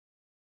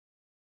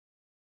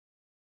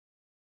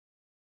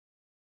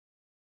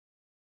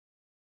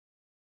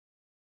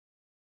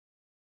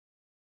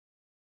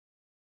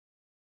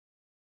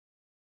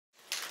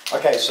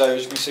Okay, so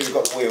as you can see, we've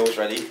got the wheels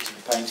ready to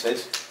be painted.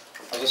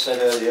 As I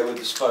said earlier, with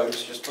the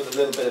spokes, just put a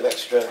little bit of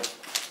extra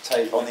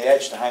tape on the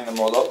edge to hang them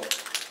all up.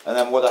 And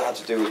then what I had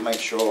to do was make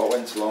sure I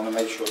went along and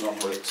made sure none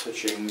were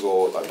touching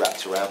or like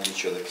wrapped around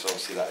each other, because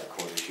obviously that would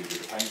cause issues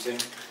with the painting.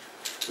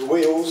 The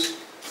wheels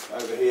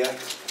over here,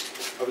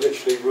 I've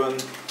literally run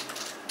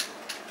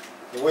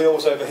the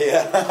wheels over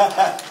here.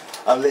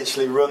 I've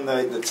literally run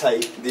the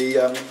tape,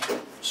 the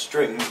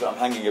strings that I'm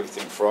hanging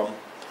everything from,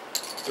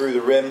 through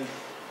the rim,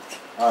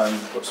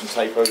 and put some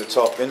tape over the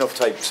top. Enough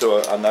tape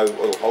so I know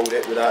it'll hold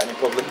it without any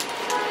problem.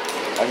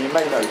 And you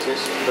may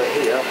notice that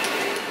here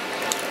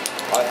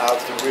I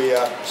have the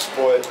rear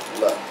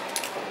spoiler.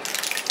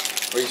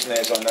 Reason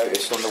is, I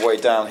noticed on the way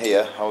down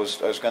here I was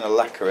going to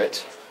lacquer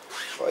it,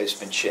 but it's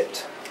been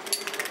chipped.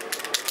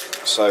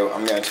 So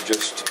I'm going to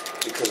just,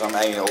 because I'm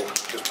anal,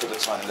 just put a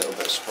tiny little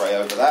bit of spray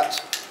over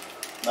that.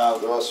 Now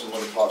there are some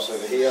other parts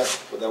over here,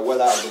 but they're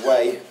well out of the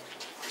way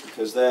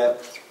because they're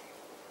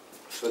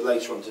for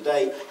later on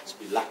today to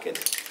be lacquered.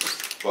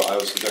 But I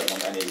also don't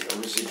want any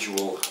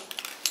residual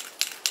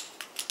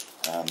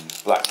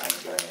black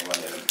paint going anywhere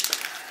near them.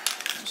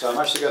 So I'm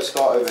actually going to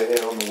start over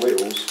here on the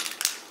wheels.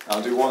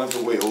 I'll do one of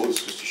the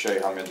wheels just to show you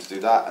how I'm going to do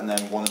that, and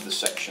then one of the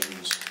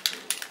sections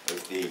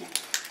of the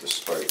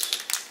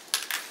spokes.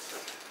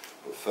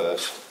 But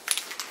first,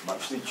 I'm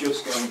actually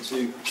just going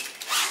to,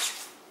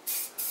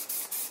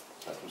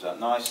 that comes out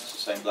nice, it's the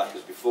same black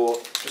as before.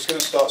 Just going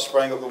to start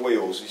spraying up the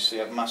wheels. You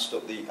see I've masked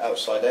up the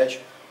outside edge.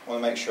 I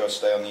want to make sure I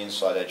stay on the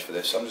inside edge for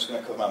this. So I'm just going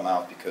to cover my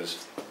mouth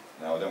because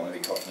I don't want to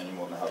be coughing any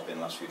more than I have been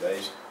the last few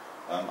days.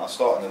 I'll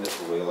start on the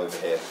little wheel over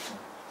here.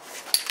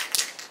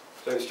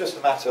 So it's just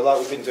a matter, like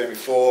we've been doing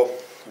before,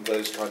 of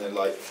those kind of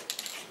like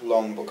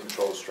long but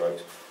controlled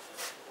strokes.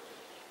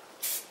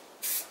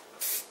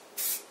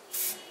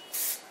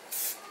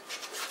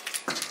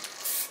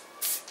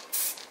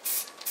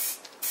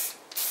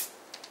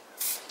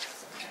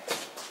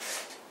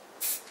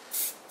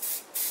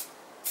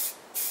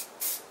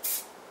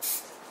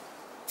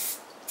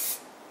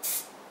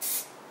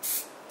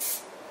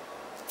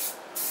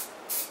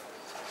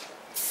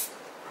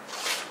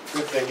 The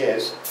good thing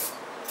is,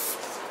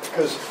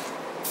 because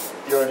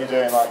you're only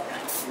doing like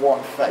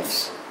one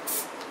face,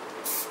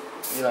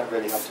 you don't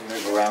really have to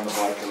move around the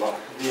bike a lot,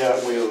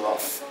 the wheel a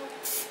lot.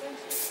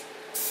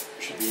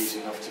 Should be easy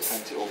enough to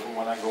paint it all from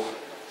one angle.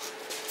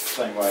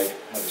 Same way,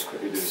 I'll just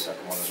quickly do the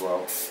second one as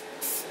well.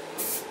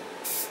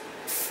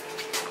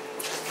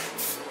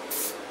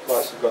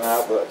 Lights have gone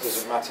out, but that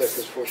doesn't matter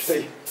because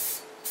fortunately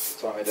it's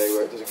the time of day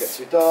where it doesn't get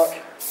too dark.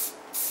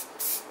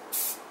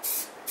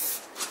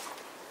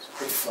 It's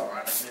pretty flat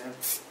right now, yeah.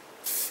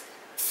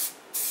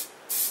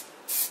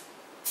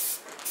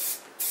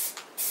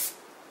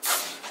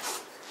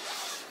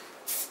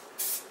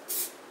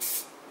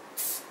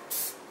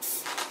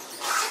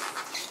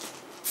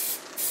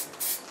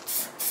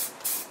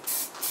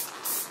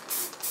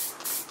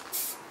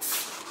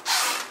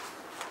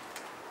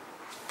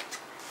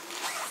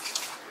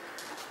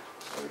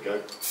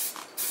 Go.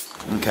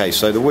 Okay,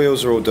 so the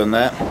wheels are all done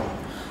there.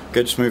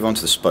 Go, just move on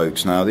to the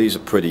spokes now. These are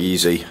pretty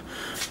easy.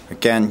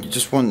 Again,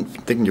 you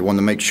want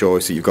to make sure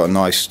that you've got a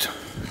nice,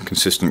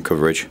 consistent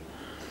coverage.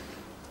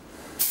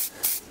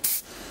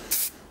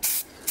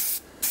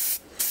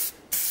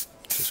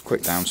 Just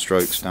quick down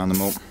strokes down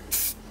them all.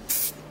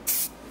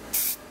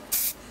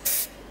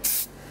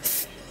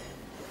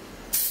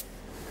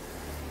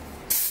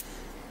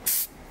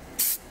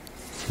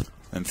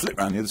 Then flip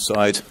around the other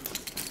side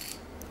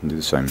and do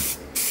the same.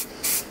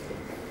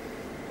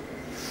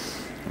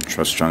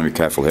 I'm just trying to be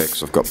careful here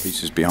because I've got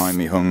pieces behind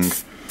me hung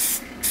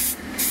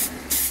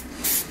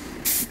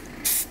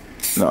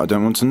that I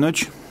don't want to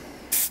nudge.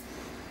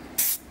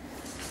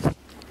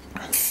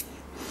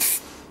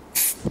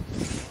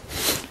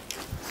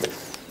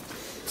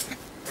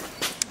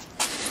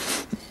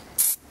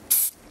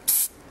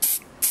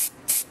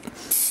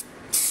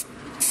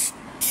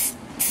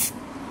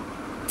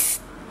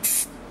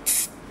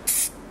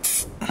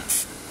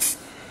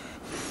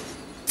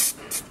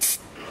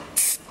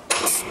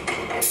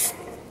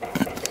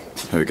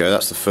 There we go,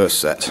 that's the first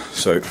set.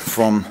 So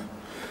from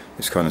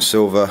this kind of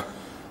silver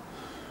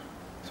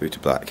through to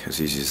black,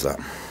 as easy as that.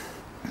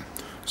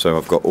 So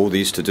I've got all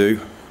these to do,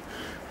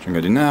 which I'm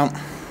going to do now,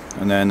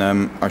 and then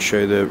I'll show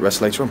you the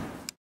rest later on.